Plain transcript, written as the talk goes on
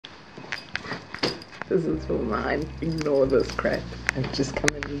This is all mine. Ignore this crap. I've just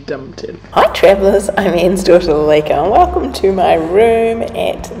come in and dumped it. Hi travellers, I'm Anne's daughter Lalika and welcome to my room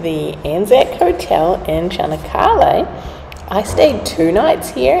at the ANZAC Hotel in Canakkale. I stayed 2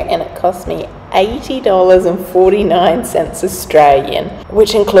 nights here and it cost me $80.49 Australian,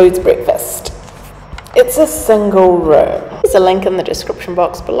 which includes breakfast. It's a single room. There's a link in the description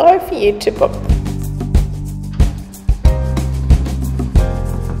box below for you to book.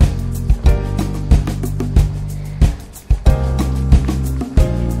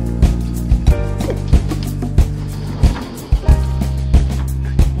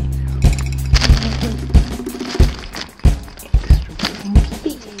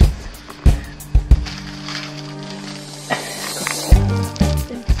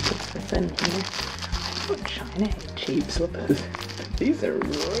 China had cheap slippers. These are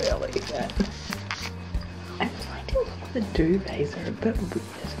really thin. I'm finding the duvets are a bit weird.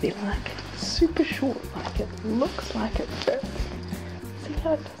 They're like super short, like it looks like it fits. See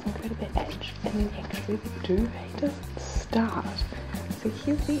how it doesn't go to the edge, and then actually the duvet doesn't start. So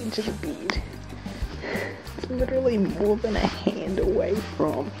here's the edge of the bed. It's literally more than a hand away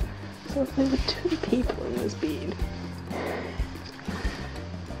from. So if there were 2 people in this bed,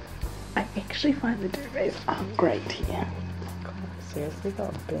 I actually find the duvets aren't great here. God, seriously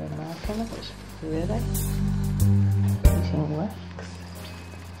got a burn mark on it? Really? Eating wax.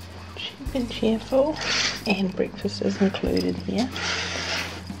 Cheap and cheerful. And breakfast is included here.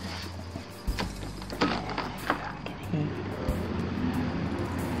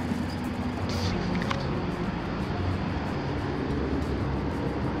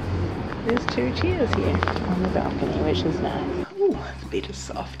 There's 2 chairs here on the balcony, which is nice. Ooh, the bed is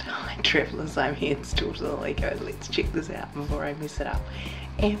soft. Hi travellers, I'm here to talk to the Lego. Let's check this out before I mess it up.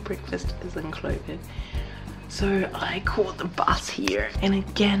 And breakfast is included. So I caught the bus here, and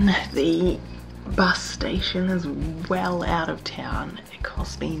again the bus station is well out of town. It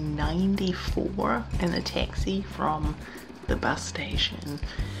cost me $94 in a taxi from the bus station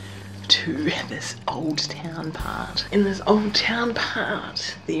to this old town part. In this old town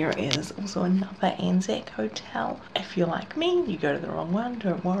part there is also another ANZAC hotel. If you're like me, you go to the wrong one,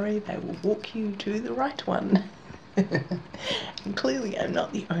 don't worry, they will walk you to the right one. And clearly I'm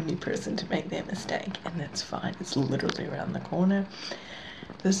not the only person to make that mistake, and that's fine. It's literally around the corner.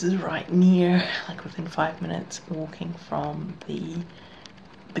 This is right near, like within 5 minutes walking from the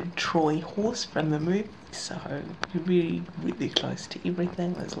Big Troy horse from the movie, so you're really close to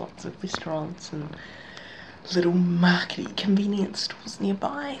everything. There's lots of restaurants and little markety convenience stores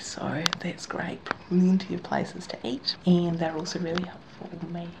nearby, so that's great. Plenty of places to eat, and they're also really helpful,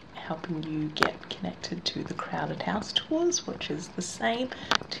 helping you get connected to the crowded house tours, which is the same.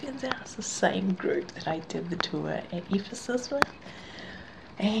 Turns out it's the same group that I did the tour at Ephesus with.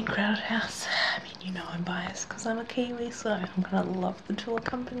 And crowded house, I mean, you know I'm biased because I'm a Kiwi, so I'm gonna love the tour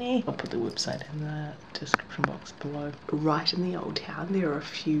company. I'll put the website in the description box below. Right in the old town there are a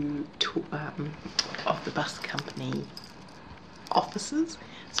few of the bus company offices,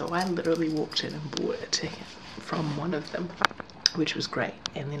 so I literally walked in and bought a ticket from one of them, which was great.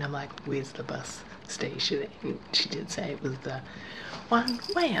 And then I'm like, where's the bus station? And she did say it was the one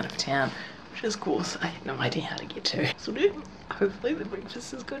way out of town, which of course I had no idea how to get to. So hopefully the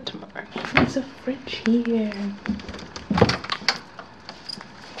breakfast is good tomorrow. There's a fridge here.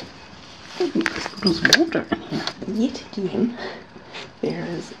 There's water in here. Yet again, there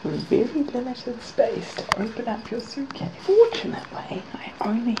is very limited space to open up your suitcase. Fortunately, I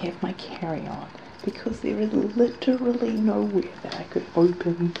only have my carry-on because there is literally nowhere that I could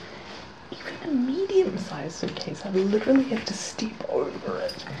open even a medium-sized suitcase. I literally have to step over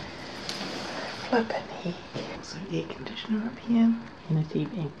it. Flippin' heck. Also air conditioner up here and a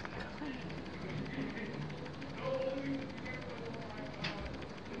TV.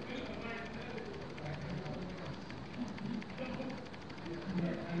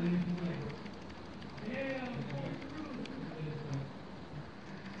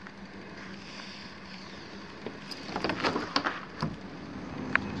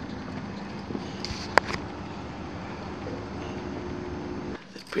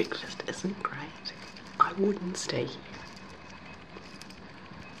 The breakfast isn't great. I wouldn't stay here.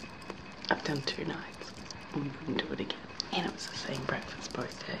 I've done 2 nights. I wouldn't do it again. And it was the same breakfast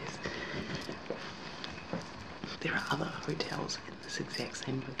both days. There are other hotels in this exact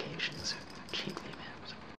same location, so check them